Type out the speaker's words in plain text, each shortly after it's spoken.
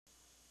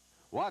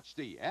Watch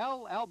the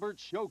Al Albert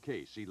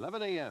Showcase,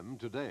 11 a.m.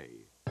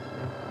 today.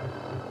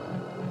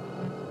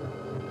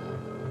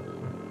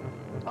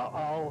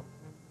 Uh-oh.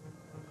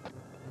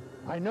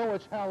 I know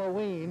it's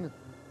Halloween.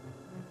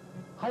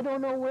 I don't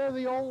know where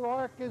the old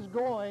ark is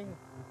going.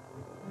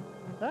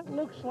 That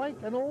looks like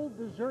an old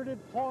deserted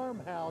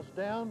farmhouse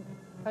down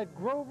at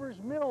Grover's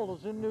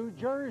Mills in New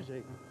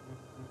Jersey.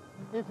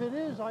 If it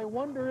is, I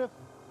wonder if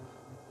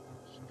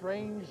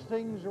strange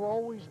things are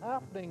always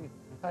happening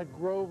at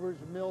Grover's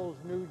Mills,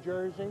 New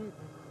Jersey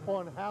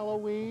on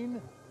Halloween.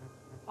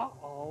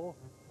 Uh-oh.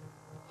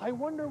 I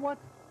wonder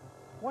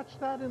what's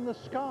that in the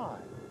sky?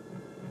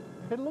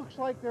 It looks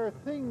like there are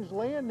things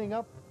landing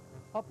up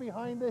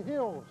behind the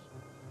hills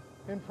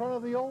in front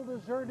of the old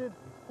deserted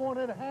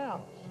haunted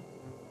house.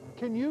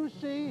 Can you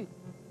see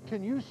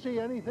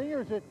anything,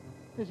 or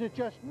is it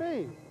just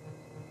me?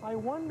 I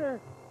wonder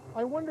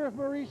if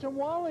Maurice and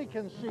Wally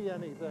can see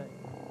anything.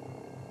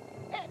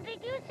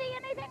 Did you see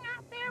anything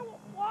out there,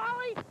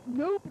 Wally?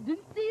 Nope,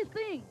 didn't see a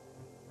thing.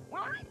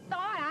 Well, I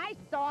thought I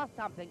saw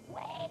something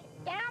way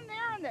down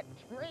there in the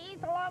trees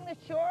along the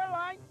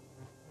shoreline.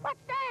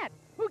 What's that?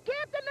 Oh,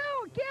 Captain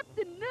Noah!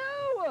 Captain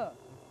Noah!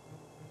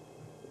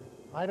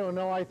 I don't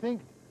know. I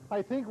think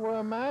we're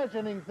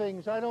imagining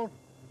things. I don't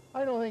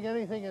think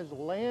anything has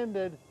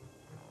landed.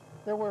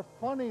 There were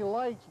funny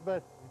lights,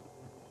 but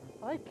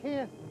I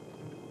can't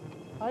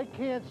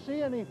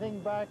see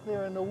anything back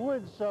there in the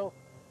woods, so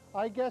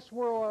I guess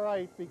we're all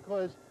right,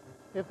 because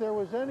if there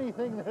was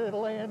anything that had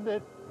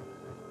landed,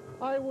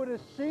 I would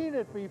have seen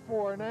it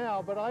before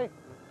now, but I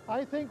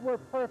think we're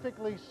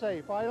perfectly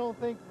safe. I don't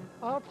think,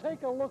 I'll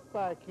take a look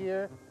back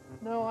here.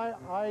 No,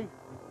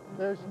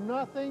 there's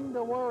nothing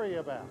to worry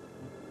about.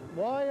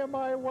 Why am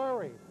I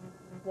worried?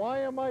 Why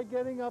am I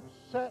getting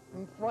upset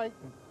and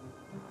frightened?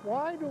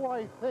 Why do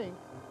I think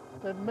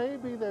that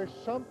maybe there's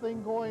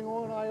something going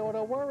on I ought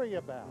to worry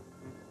about?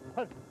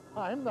 But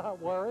I'm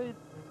not worried.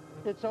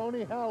 It's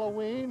only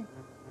Halloween.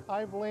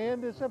 I've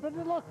landed, but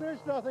look,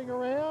 there's nothing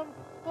around.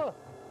 Look,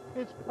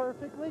 it's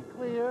perfectly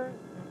clear.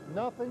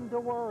 Nothing to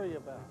worry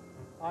about.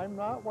 I'm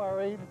not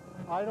worried.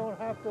 I don't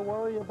have to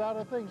worry about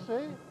a thing.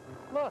 See?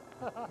 Look,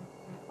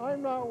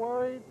 I'm not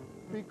worried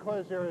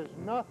because there is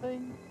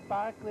nothing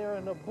back there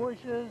in the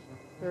bushes.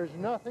 There's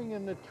nothing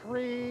in the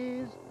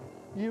trees.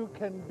 You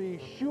can be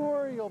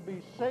sure you'll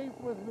be safe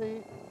with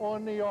me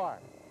on the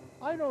ark.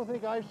 I don't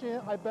think I've seen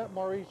it. I bet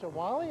Maurice and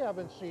Wally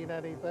haven't seen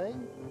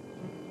anything.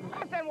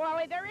 Listen,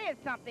 Wally, there is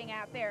something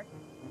out there.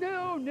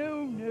 No.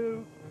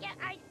 Yeah,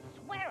 I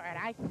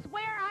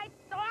swear I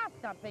saw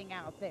something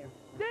out there.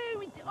 No,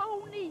 it's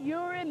only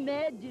your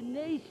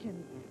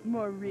imagination,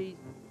 Maurice.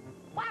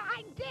 Well,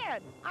 I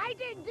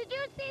did. Did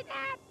you see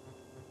that?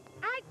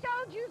 I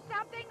told you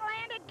something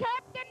landed,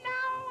 Captain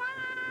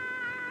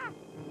Noah!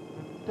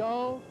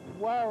 Don't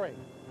worry.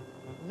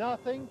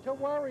 Nothing to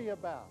worry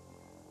about.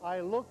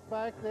 I looked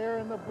back there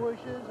in the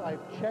bushes.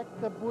 I've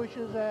checked the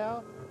bushes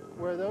out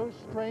where those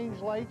strange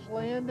lights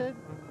landed.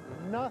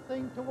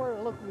 Nothing to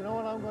worry. Look, you know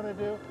what I'm going to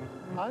do?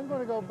 I'm going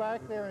to go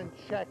back there and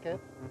check it.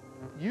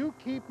 You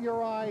keep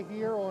your eye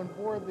here on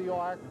board the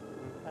ark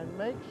and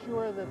make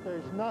sure that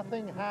there's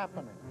nothing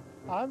happening.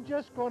 I'm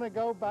just going to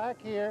go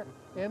back here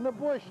in the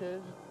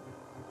bushes.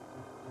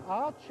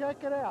 I'll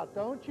check it out,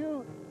 don't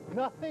you?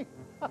 Nothing,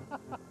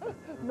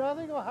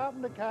 nothing will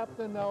happen to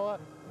Captain Noah.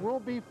 We'll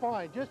be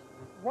fine. Just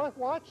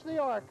watch the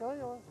ark.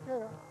 Oh,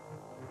 yeah.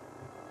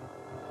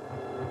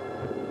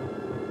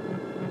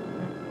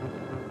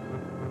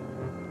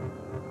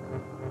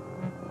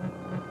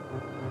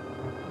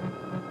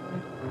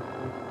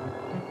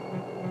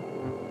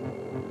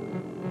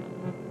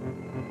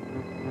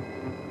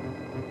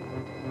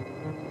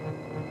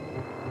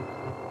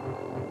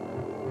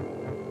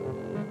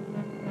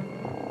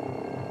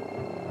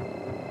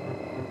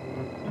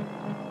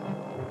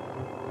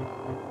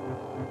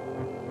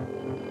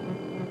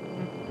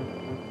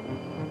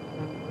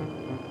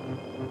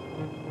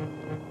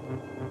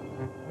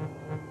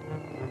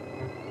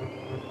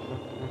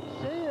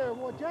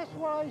 Just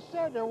what I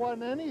said, there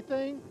wasn't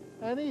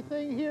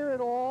anything here at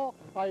all.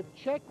 I've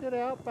checked it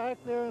out back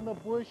there in the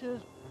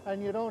bushes,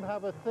 and you don't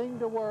have a thing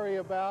to worry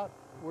about.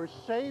 We're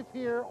safe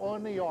here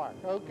on the ark,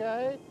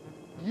 okay?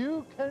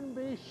 You can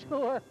be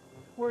sure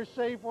we're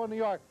safe on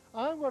the ark.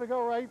 I'm going to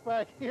go right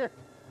back here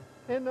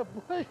in the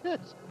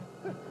bushes.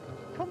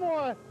 Come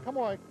on,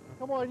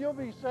 you'll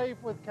be safe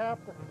with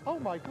Captain. Oh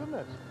my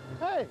goodness.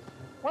 Hey,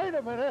 wait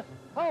a minute.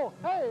 Oh,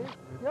 hey,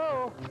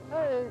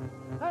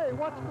 hey,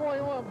 what's going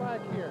on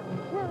back here?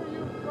 Where are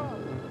you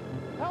from?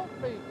 Help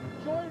me.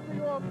 Join me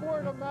on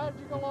board a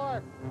magical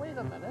ark. Wait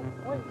a minute.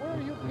 Wait, where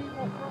are you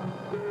people from?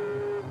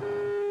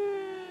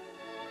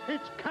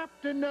 It's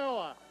Captain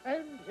Noah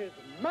and his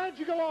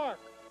magical ark.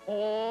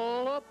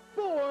 All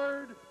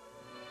aboard.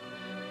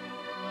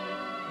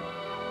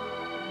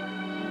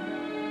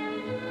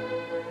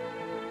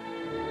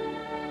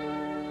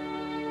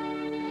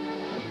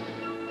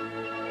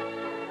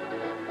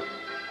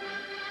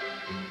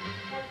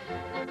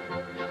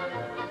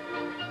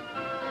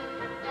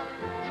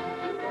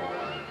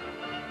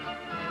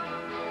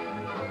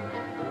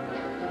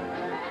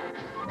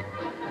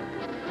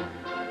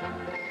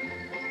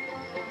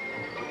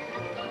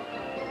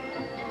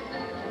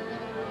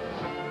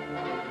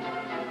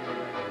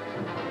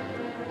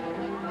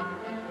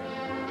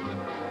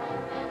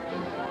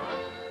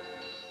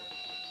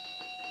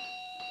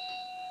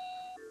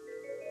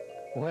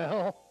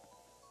 Well,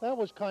 that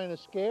was kind of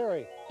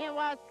scary. It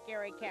was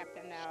scary,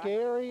 Captain Noah.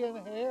 Scary and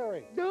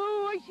hairy. No,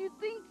 I should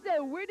think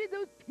so. Where did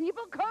those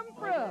people come I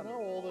from? don't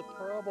know, all the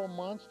terrible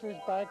monsters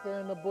back there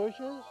in the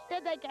bushes.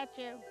 Did they get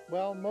you?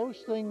 Well,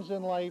 most things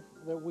in life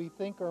that we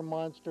think are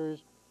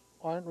monsters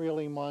aren't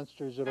really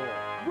monsters at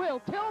all. Well,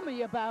 tell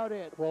me about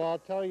it. Well, I'll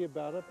tell you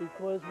about it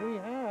because we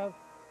have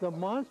the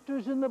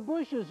monsters in the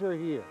bushes are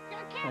here. You're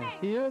And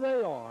kidding. here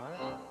they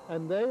are,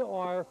 and they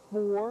are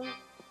 4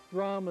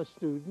 drama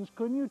students.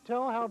 Couldn't you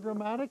tell how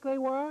dramatic they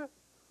were?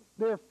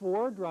 They're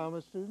 4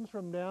 drama students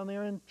from down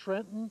there in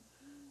Trenton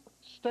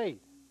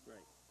State. Right.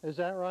 Is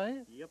that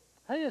right? Yep.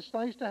 Hey, it's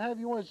nice to have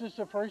you. Is this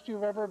the first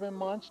you've ever been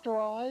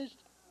monsterized?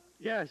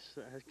 Yes,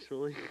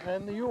 actually.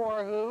 And you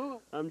are who?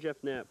 I'm Jeff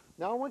Knapp.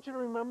 Now, I want you to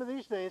remember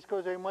these names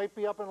because they might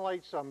be up in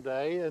lights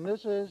someday. And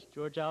this is...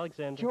 George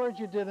Alexander. George,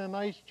 you did a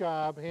nice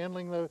job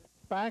handling the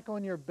back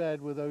on your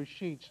bed with those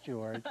sheets,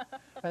 George.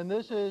 And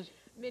this is...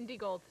 Mindy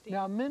Goldstein.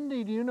 Now,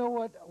 Mindy, do you know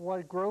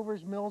what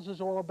Grover's Mills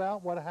is all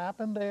about? What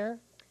happened there?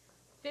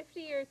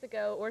 50 years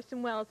ago,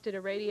 Orson Welles did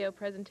a radio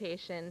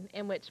presentation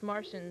in which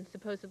Martians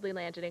supposedly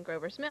landed in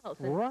Grover's Mills.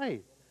 And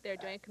Right. they're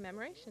doing a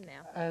commemoration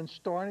now. And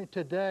starting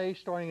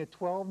at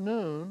 12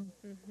 noon,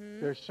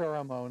 there's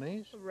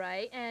ceremonies.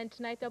 Right, and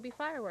tonight there'll be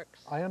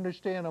fireworks. I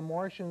understand a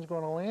Martian's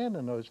going to land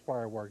in those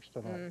fireworks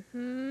tonight,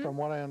 from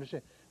what I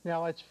understand.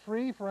 Now, it's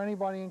free for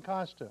anybody in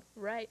costume,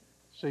 Right,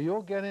 so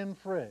you'll get in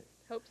free.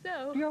 hope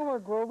so. Do you know where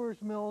Grover's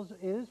Mills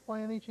is,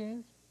 by any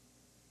chance?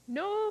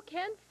 No,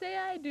 can't say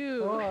I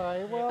do. All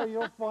right, well,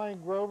 you'll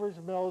find Grover's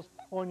Mills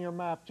on your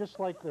map, just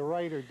like the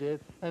writer did.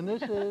 And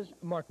this is...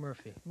 Mark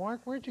Murphy. Mark,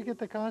 where'd you get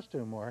the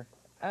costume, Mark?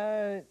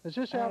 Is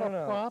this out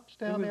of props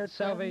down there?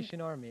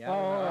 Salvation Army. I Oh,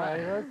 don't know. all right,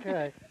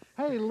 okay.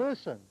 Hey,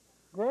 listen,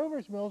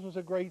 Grover's Mills was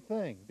a great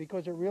thing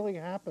because it really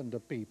happened to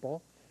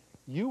people.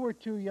 You were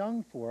too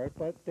young for it,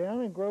 but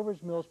down in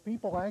Grover's Mills,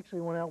 people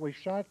actually went out with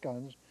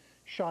shotguns,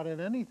 shot at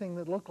anything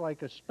that looked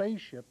like a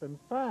spaceship. In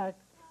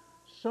fact,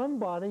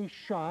 somebody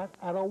shot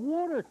at a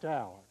water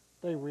tower.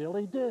 They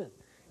really did.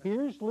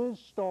 Here's Liz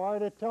Starr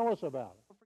to tell us about it.